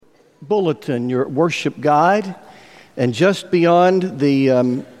bulletin, your worship guide, and just beyond the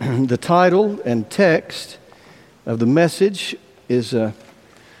the title and text of the message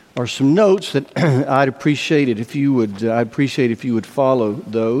are some notes that I'd appreciate it if you would follow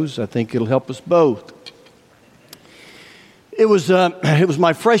those. I think it'll help us both. It was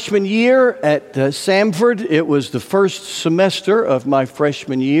my freshman year at Samford. It was the first semester of my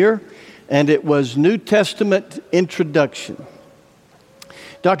freshman year, and it was New Testament introduction.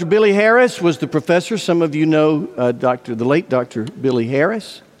 Dr. Billy Harris was the professor. Some of you know the late Dr. Billy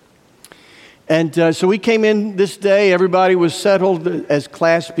Harris. And so we came in this day. Everybody was settled. As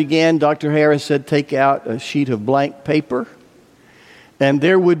class began, Dr. Harris said, take out a sheet of blank paper. And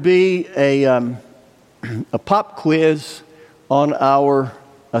there would be a pop quiz on our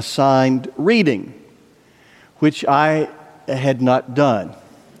assigned reading, which I had not done.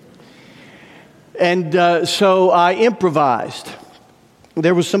 And so I improvised.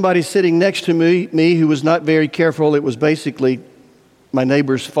 There was somebody sitting next to me who was not very careful. It was basically my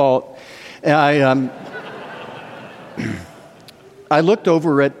neighbor's fault. And I looked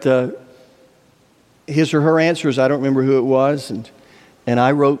over at his or her answers. I don't remember who it was. And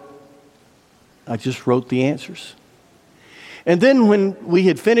I just wrote the answers. And then when we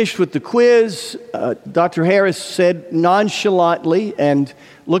had finished with the quiz, Dr. Harris said nonchalantly and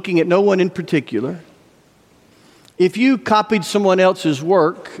looking at no one in particular, if you copied someone else's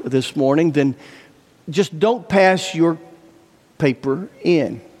work this morning, then just don't pass your paper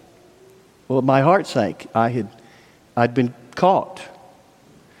in. Well, my heart sank. I'd been caught.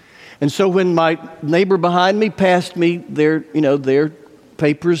 And so when my neighbor behind me passed me their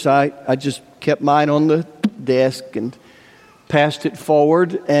papers, I just kept mine on the desk and passed it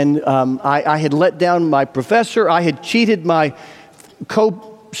forward. And I had let down my professor. I had cheated my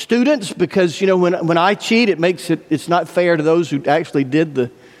co-students because, when I cheat, it's not fair to those who actually did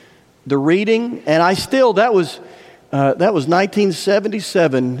the reading. And that was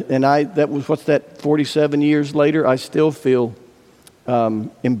 1977, and 47 years later, I still feel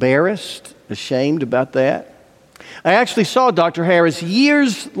embarrassed, ashamed about that. I actually saw Dr. Harris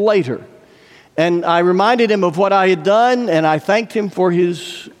years later, and I reminded him of what I had done, and I thanked him for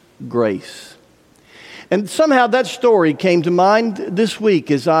his grace. And somehow that story came to mind this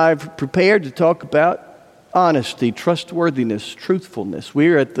week as I've prepared to talk about honesty, trustworthiness, truthfulness.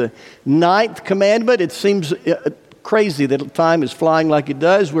 We're at the 9th commandment. It seems crazy that time is flying like it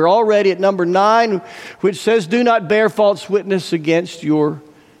does. We're already at number 9, which says, do not bear false witness against your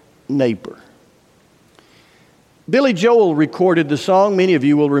neighbor. Billy Joel recorded the song. Many of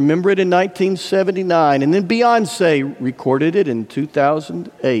you will remember it in 1979. And then Beyonce recorded it in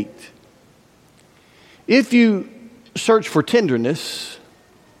 2008. If you search for tenderness,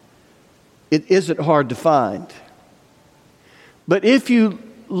 it isn't hard to find. But if you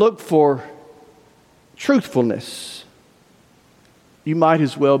look for truthfulness, you might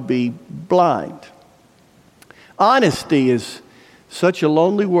as well be blind. Honesty is such a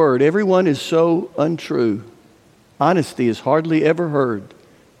lonely word. Everyone is so untrue. Honesty is hardly ever heard,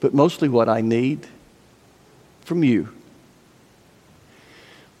 but mostly what I need from you.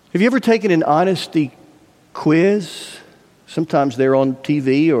 Have you ever taken an honesty quiz? Sometimes they're on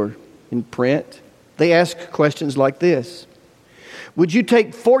TV or in print. They ask questions like this. Would you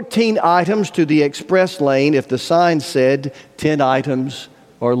take 14 items to the express lane if the sign said 10 items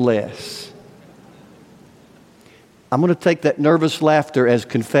or less? I'm going to take that nervous laughter as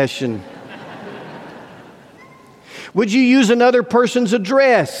confession. Would you use another person's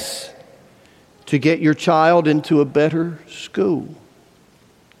address to get your child into a better school?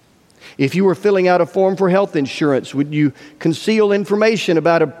 If you were filling out a form for health insurance, would you conceal information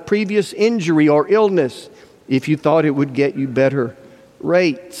about a previous injury or illness if you thought it would get you better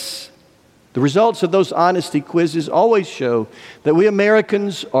rates? The results of those honesty quizzes always show that we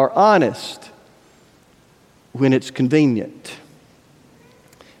Americans are honest when it's convenient.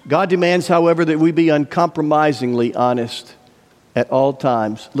 God demands, however, that we be uncompromisingly honest at all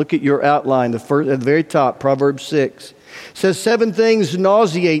times. Look at your outline, at the very top, Proverbs 6. It says 7 things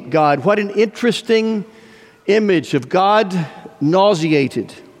nauseate God. What an interesting image of God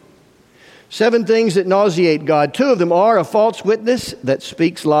nauseated. 7 things that nauseate God. 2 of them are a false witness that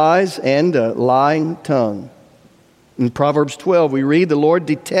speaks lies and a lying tongue. In Proverbs 12, we read, the Lord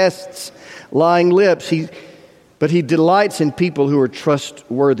detests lying lips, but He delights in people who are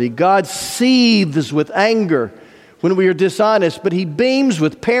trustworthy. God seethes with anger when we are dishonest, but He beams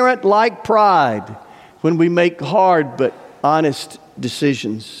with parent-like pride when we make hard but honest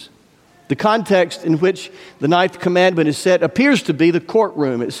decisions. The context in which the 9th commandment is set appears to be the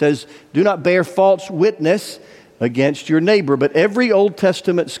courtroom. It says, do not bear false witness against your neighbor. But every Old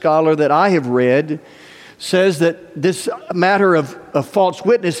Testament scholar that I have read says that this matter of false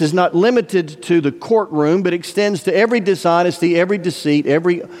witness is not limited to the courtroom, but extends to every dishonesty, every deceit,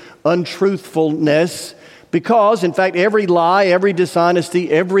 every untruthfulness, because, in fact, every lie, every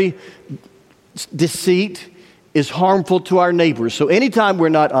dishonesty, every deceit is harmful to our neighbors. So anytime we're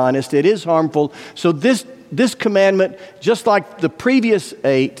not honest, it is harmful. So this commandment, just like the previous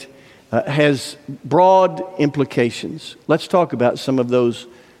 8, has broad implications. Let's talk about some of those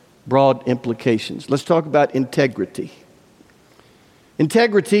broad implications. Let's talk about integrity.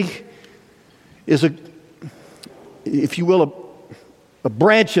 Integrity is if you will, a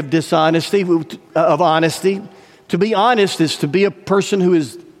branch of dishonesty, of honesty. To be honest is to be a person who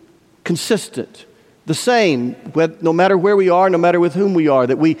is consistent, the same, no matter where we are, no matter with whom we are,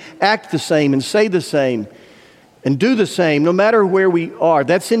 that we act the same and say the same and do the same, no matter where we are.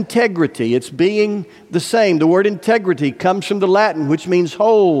 That's integrity. It's being the same. The word integrity comes from the Latin, which means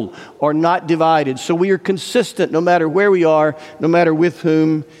whole or not divided. So we are consistent no matter where we are, no matter with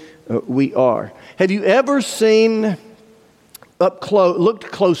whom we are. Have you ever seen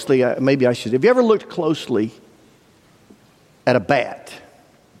looked closely, maybe I should, have you ever looked closely at a bat?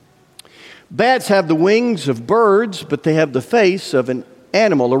 Bats have the wings of birds, but they have the face of an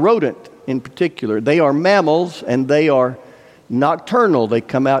animal, a rodent in particular. They are mammals and they are nocturnal. They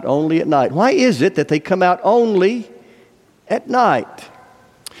come out only at night. Why is it that they come out only at night?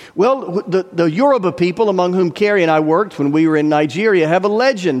 Well, the Yoruba people among whom Carrie and I worked when we were in Nigeria have a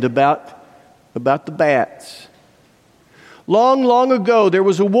legend about the bats. Long, long ago, there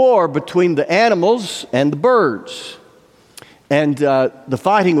was a war between the animals and the birds. And the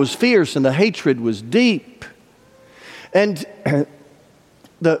fighting was fierce and the hatred was deep. And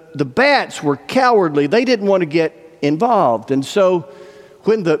the bats were cowardly. They didn't want to get involved. And so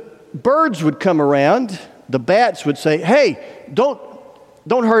when the birds would come around, the bats would say, "Hey, don't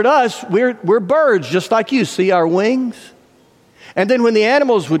hurt us. We're birds just like you. See our wings?" And then when the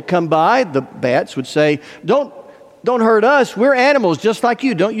animals would come by, the bats would say, Don't hurt us. We're animals just like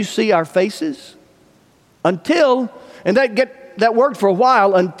you. Don't you see our faces?" That worked for a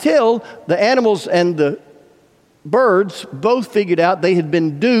while until the animals and the birds both figured out they had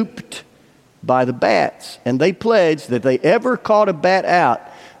been duped by the bats. And they pledged that if they ever caught a bat out,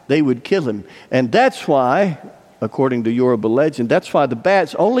 they would kill him. And that's why, according to Yoruba legend, that's why the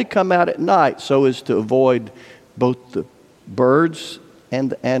bats only come out at night, so as to avoid both the birds and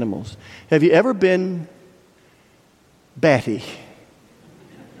the animals. Have you ever been batty?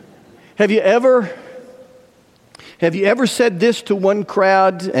 Have you ever said this to one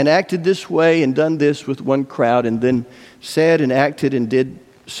crowd and acted this way and done this with one crowd, and then said and acted and did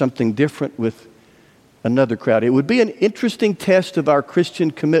something different with another crowd? It would be an interesting test of our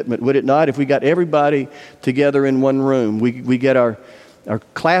Christian commitment, would it not, if we got everybody together in one room? We get our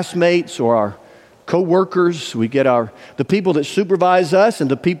classmates or our co-workers, we get the people that supervise us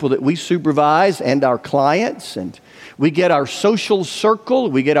and the people that we supervise and our clients, and we get our social circle,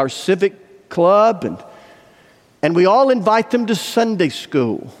 we get our civic club, and we all invite them to Sunday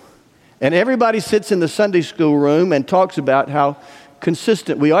school. And everybody sits in the Sunday school room and talks about how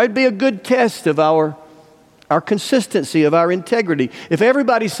consistent we are. It'd be a good test of our consistency, of our integrity. If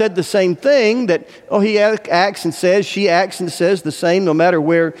everybody said the same thing, that, he acts and says, she acts and says the same no matter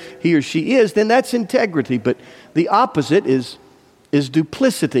where he or she is, then that's integrity. But the opposite is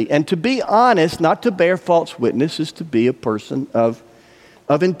duplicity. And to be honest, not to bear false witness, is to be a person of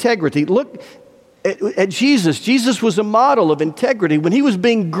integrity. Look at Jesus. Jesus was a model of integrity. When he was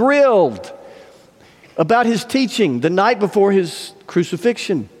being grilled about his teaching the night before his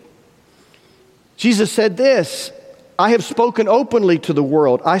crucifixion, Jesus said this, "I have spoken openly to the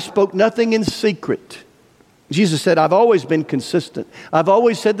world. I spoke nothing in secret." Jesus said, "I've always been consistent. I've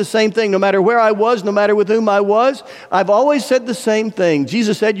always said the same thing, no matter where I was, no matter with whom I was. I've always said the same thing."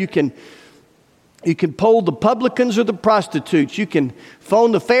 Jesus said, You can poll the publicans or the prostitutes. You can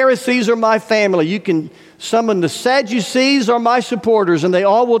phone the Pharisees or my family. You can summon the Sadducees or my supporters, and they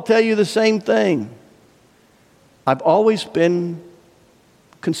all will tell you the same thing. I've always been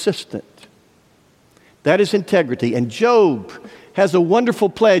consistent. That is integrity. And Job has a wonderful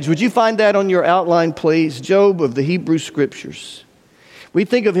pledge. Would you find that on your outline, please? Job of the Hebrew Scriptures. We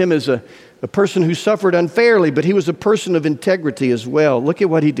think of him as a person who suffered unfairly, but he was a person of integrity as well. Look at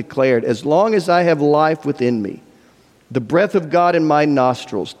what he declared. "As long as I have life within me, the breath of God in my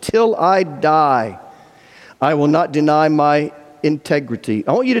nostrils, till I die, I will not deny my integrity."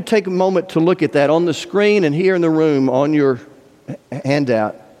 I want you to take a moment to look at that on the screen and here in the room on your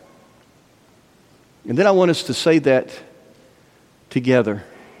handout. And then I want us to say that together.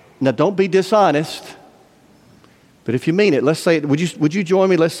 Now, don't be dishonest. But if you mean it, let's say it. Would you join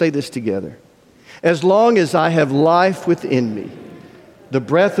me? Let's say this together. As long as I have life within me, the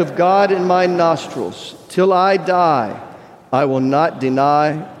breath of God in my nostrils, till I die, I will not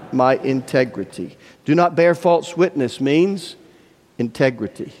deny my integrity. Do not bear false witness means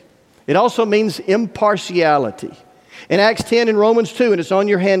integrity. It also means impartiality. In Acts 10 and Romans 2, and it's on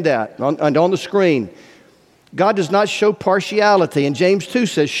your handout and on the screen, God does not show partiality. And James 2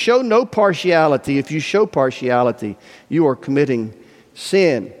 says, show no partiality. If you show partiality, you are committing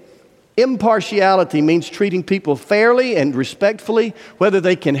sin. Impartiality means treating people fairly and respectfully, whether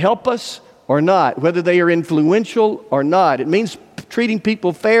they can help us or not, whether they are influential or not. It means treating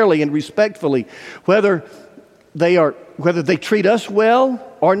people fairly and respectfully, whether they treat us well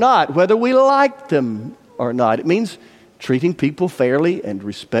or not, whether we like them or not. It means treating people fairly and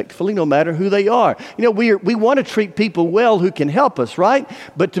respectfully, no matter who they are. You know, we want to treat people well who can help us, right?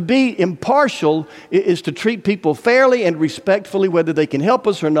 But to be impartial is to treat people fairly and respectfully, whether they can help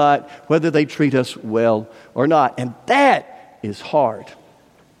us or not, whether they treat us well or not. And that is hard.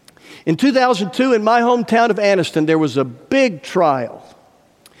 In 2002, in my hometown of Anniston, there was a big trial.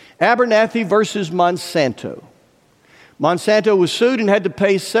 Abernathy versus Monsanto. Monsanto was sued and had to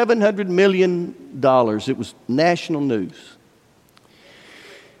pay $700 million. It was national news.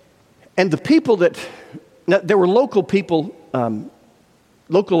 And the people there were local people,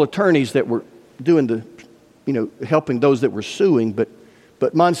 local attorneys that were doing helping those that were suing, but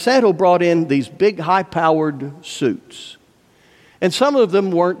Monsanto brought in these big, high-powered suits. And some of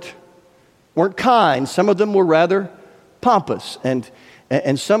them weren't kind. Some of them were rather pompous. And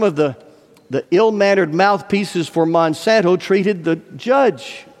some of the ill-mannered mouthpieces for Monsanto treated the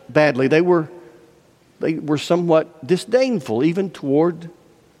judge badly. They were somewhat disdainful, even toward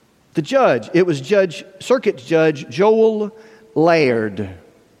the judge. It was Circuit Judge Joel Laird.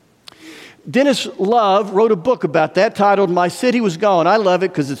 Dennis Love wrote a book about that titled My City Was Gone. I love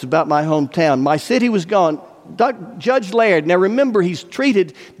it because it's about my hometown. My City Was Gone. Judge Laird, now remember, he's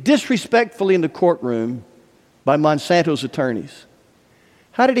treated disrespectfully in the courtroom by Monsanto's attorneys.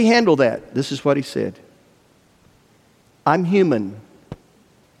 How did he handle that? This is what he said. I'm human.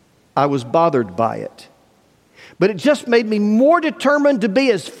 I was bothered by it. But it just made me more determined to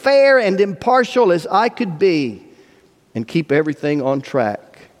be as fair and impartial as I could be and keep everything on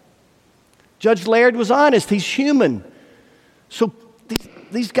track. Judge Laird was honest. He's human. So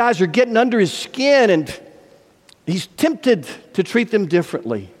these guys are getting under his skin, and he's tempted to treat them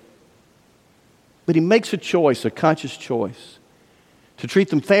differently. But he makes a choice, a conscious choice, to treat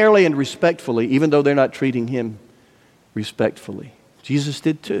them fairly and respectfully, even though they're not treating him respectfully. Jesus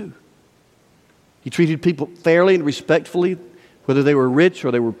did too. He treated people fairly and respectfully, whether they were rich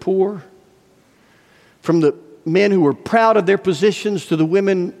or they were poor. From the men who were proud of their positions to the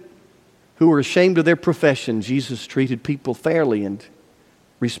women who were ashamed of their profession, Jesus treated people fairly and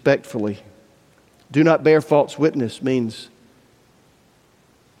respectfully. Do not bear false witness means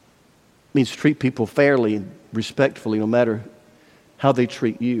treat people fairly and respectfully, no matter how they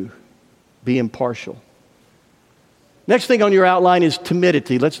treat you. Be impartial. Next thing on your outline is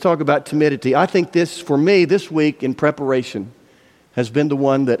timidity. Let's talk about timidity. I think this, for me, this week in preparation, has been the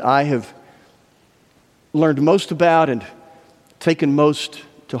one that I have learned most about and taken most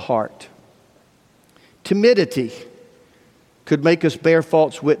to heart. Timidity could make us bear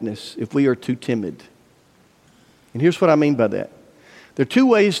false witness if we are too timid. And here's what I mean by that. There are two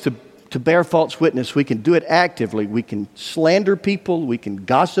ways to bear false witness. We can do it actively. We can slander people. We can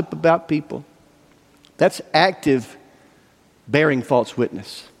gossip about people. That's active bearing false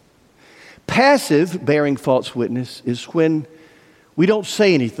witness. Passive bearing false witness is when we don't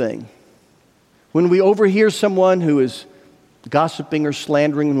say anything. When we overhear someone who is gossiping or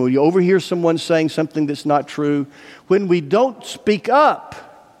slandering, when we overhear someone saying something that's not true, when we don't speak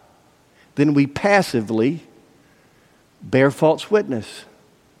up, then we passively bear false witness.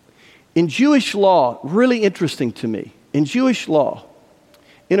 In Jewish law, really interesting to me, in Jewish law,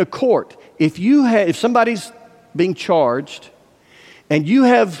 in a court, if somebody's being charged and you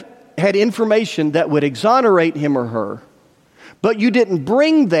have had information that would exonerate him or her, but you didn't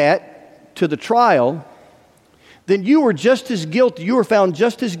bring that to the trial, then you were just as guilty, you were found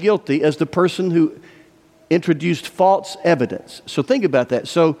just as guilty as the person who introduced false evidence. So think about that.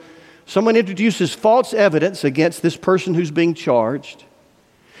 So someone introduces false evidence against this person who's being charged.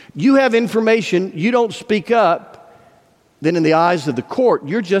 You have information, you don't speak up, then in the eyes of the court,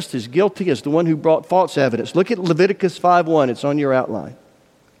 you're just as guilty as the one who brought false evidence. Look at Leviticus 5:1, it's on your outline.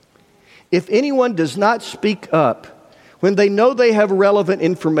 If anyone does not speak up when they know they have relevant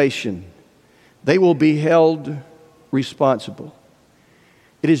information, they will be held responsible.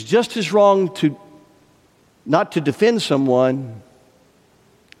 It is just as wrong to not to defend someone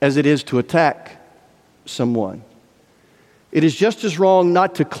as it is to attack someone. It is just as wrong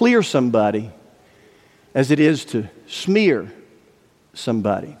not to clear somebody as it is to smear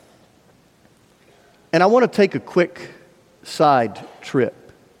somebody. And I want to take a quick side trip.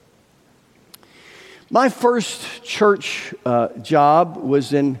 My first church job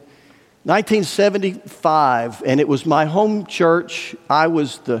was in 1975, and it was my home church. I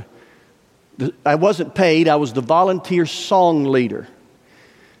wasn't paid. I was the volunteer song leader.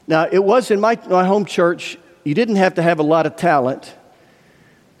 Now, it was in my home church. You didn't have to have a lot of talent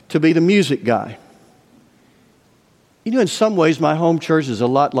to be the music guy. You know, in some ways, my home church is a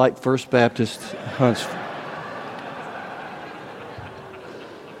lot like First Baptist Huntsville.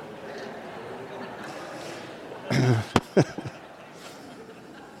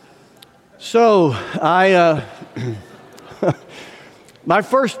 So, my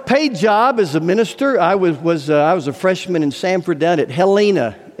first paid job as a minister, I was a freshman in Sanford down at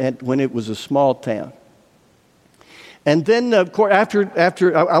Helena when it was a small town. And then, of course,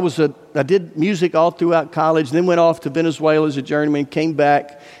 after I did music all throughout college, then went off to Venezuela as a journeyman, came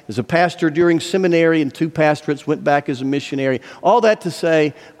back as a pastor during seminary and 2 pastorates, went back as a missionary. All that to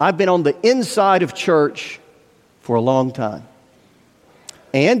say, I've been on the inside of church for a long time.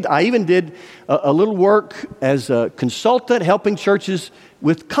 And I even did a little work as a consultant, helping churches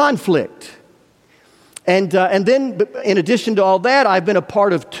with conflict. And then, in addition to all that, I've been a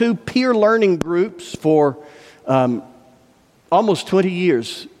part of 2 peer learning groups for almost 20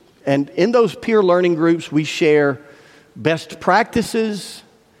 years. And in those peer learning groups, we share best practices,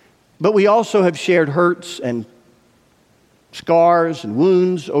 but we also have shared hurts and scars and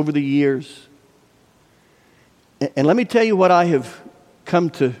wounds over the years. And let me tell you what I have come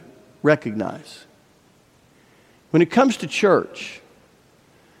to recognize. When it comes to church,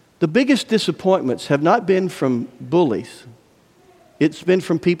 the biggest disappointments have not been from bullies. It's been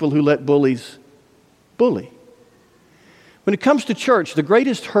from people who let bullies bully. When it comes to church, the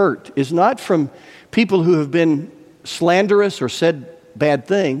greatest hurt is not from people who have been slanderous or said bad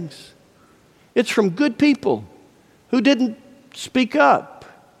things. It's from good people who didn't speak up.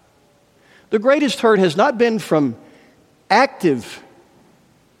 The greatest hurt has not been from active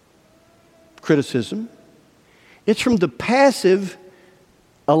criticism. It's from the passive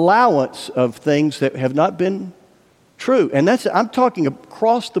allowance of things that have not been true. And I'm talking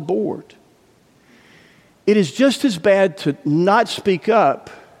across the board. It is just as bad to not speak up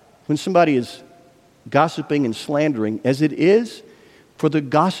when somebody is gossiping and slandering as it is for the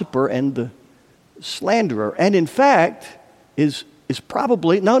gossiper and the slanderer. And in fact, is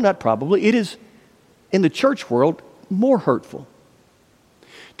probably, no, not probably, it is in the church world more hurtful.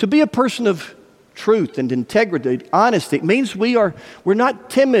 To be a person of truth and integrity, honesty, it means we're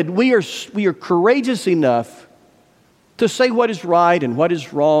not timid. We are courageous enough to say what is right and what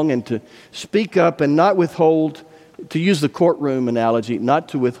is wrong and to speak up and not withhold, to use the courtroom analogy, not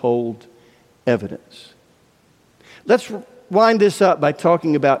to withhold evidence. Let's wind this up by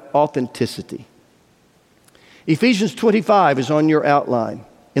talking about authenticity. Ephesians 25 is on your outline.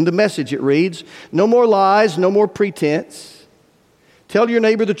 In the Message it reads, "No more lies, no more pretense. Tell your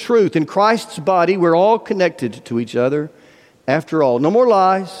neighbor the truth. In Christ's body, we're all connected to each other. After all, no more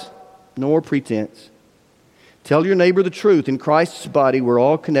lies, no more pretense. Tell your neighbor the truth. In Christ's body, we're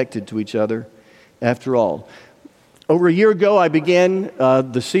all connected to each other. After all." Over a year ago, I began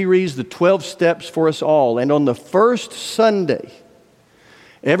the series, The 12 Steps for Us All. And on the first Sunday,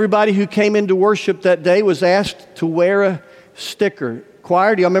 everybody who came into worship that day was asked to wear a sticker.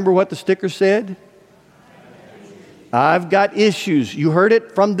 Choir, do y'all remember what the sticker said? I've got issues. You heard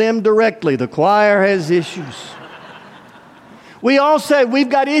it from them directly. The choir has issues. We all said we've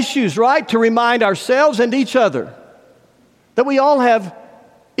got issues, right? To remind ourselves and each other that we all have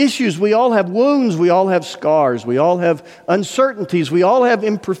issues. We all have wounds. We all have scars. We all have uncertainties. We all have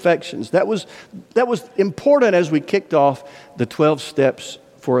imperfections. That was important as we kicked off the 12 steps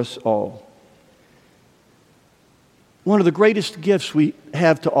for us all. One of the greatest gifts we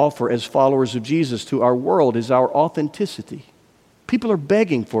have to offer as followers of Jesus to our world is our authenticity. People are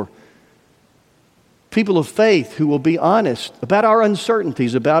begging for people of faith who will be honest about our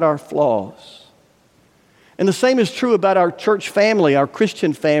uncertainties, about our flaws. And the same is true about our church family, our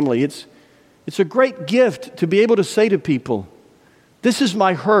Christian family. It's a great gift to be able to say to people, this is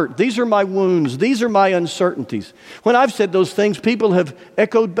my hurt, these are my wounds, these are my uncertainties. When I've said those things, people have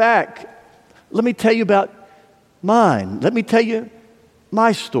echoed back, let me tell you about mine. Let me tell you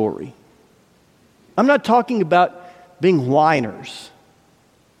my story. I'm not talking about being whiners.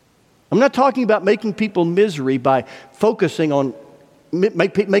 I'm not talking about making people misery by focusing on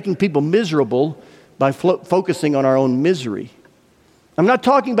making people miserable by focusing on our own misery. I'm not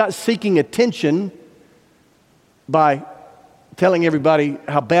talking about seeking attention by telling everybody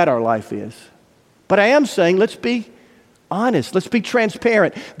how bad our life is. But I am saying, let's be honest. Let's be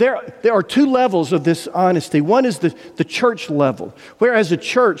transparent. There are two levels of this honesty. One is the church level, where as a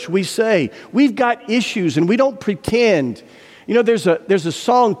church we say, we've got issues and we don't pretend. You know, there's a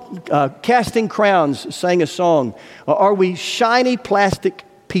song, Casting Crowns sang a song, are we shiny plastic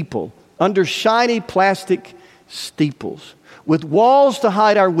people under shiny plastic steeples, with walls to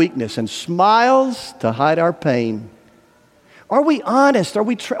hide our weakness and smiles to hide our pain? Are we honest? Or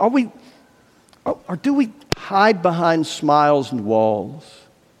do we hide behind smiles and walls?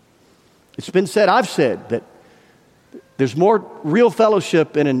 It's been said, I've said, that there's more real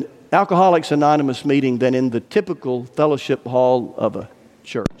fellowship in an Alcoholics Anonymous meeting than in the typical fellowship hall of a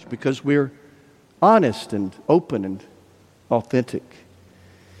church, because we're honest and open and authentic.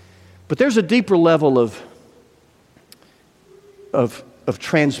 But there's a deeper level of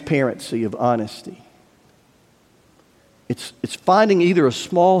transparency, of honesty. It's finding either a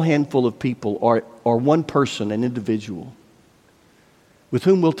small handful of people or one person, an individual, to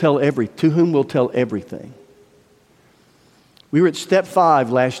whom we'll tell everything. We were at step 5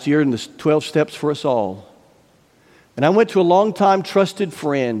 last year in the 12 steps for us all. And I went to a longtime trusted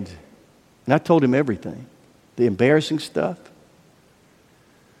friend, and I told him everything. The embarrassing stuff,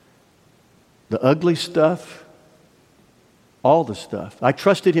 the ugly stuff, all the stuff. I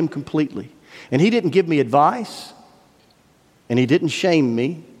trusted him completely. And he didn't give me advice, and he didn't shame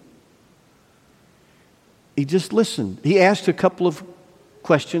me. He just listened. He asked a couple of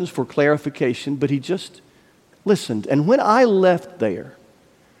questions for clarification, but he just listened. And when I left there,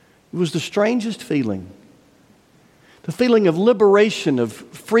 it was the strangest feeling. The feeling of liberation, of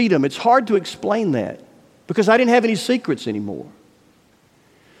freedom. It's hard to explain that because I didn't have any secrets anymore.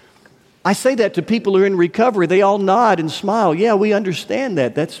 I say that to people who are in recovery. They all nod and smile. Yeah, we understand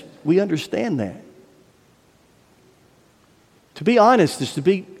that. We understand that. To be honest is to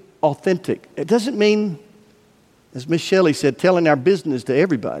be authentic. It doesn't mean, as Miss Shelley said, telling our business to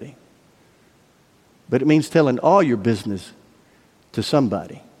everybody. But it means telling all your business to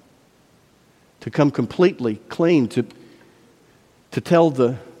somebody. To come completely clean, to tell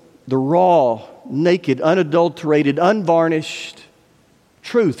the raw, naked, unadulterated, unvarnished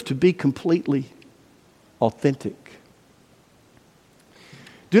truth, to be completely authentic.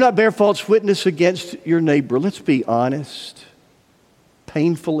 Do not bear false witness against your neighbor. Let's be honest,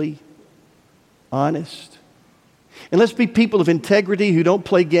 painfully honest. And let's be people of integrity who don't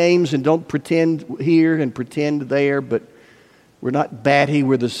play games and don't pretend here and pretend there, but we're not batty,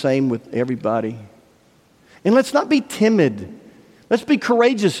 we're the same with everybody. And let's not be timid. Let's be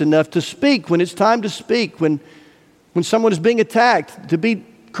courageous enough to speak when it's time to speak, when someone is being attacked, to be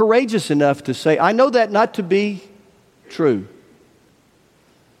courageous enough to say, I know that not to be true.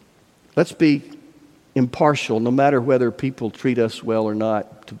 Let's be impartial, no matter whether people treat us well or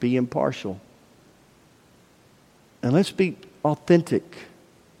not, to be impartial. And let's be authentic,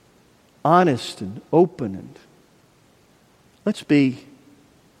 honest and open, and let's be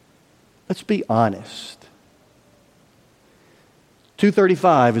honest.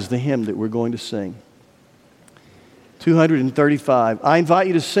 235 is the hymn that we're going to sing. 235. I invite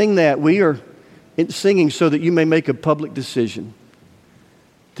you to sing that. We are singing so that you may make a public decision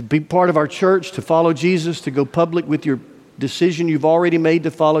to be part of our church, to follow Jesus, to go public with your decision you've already made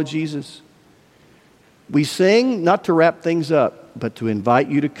to follow Jesus. We sing not to wrap things up, but to invite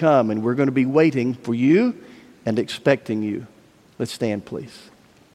you to come, and we're going to be waiting for you and expecting you. Let's stand, please.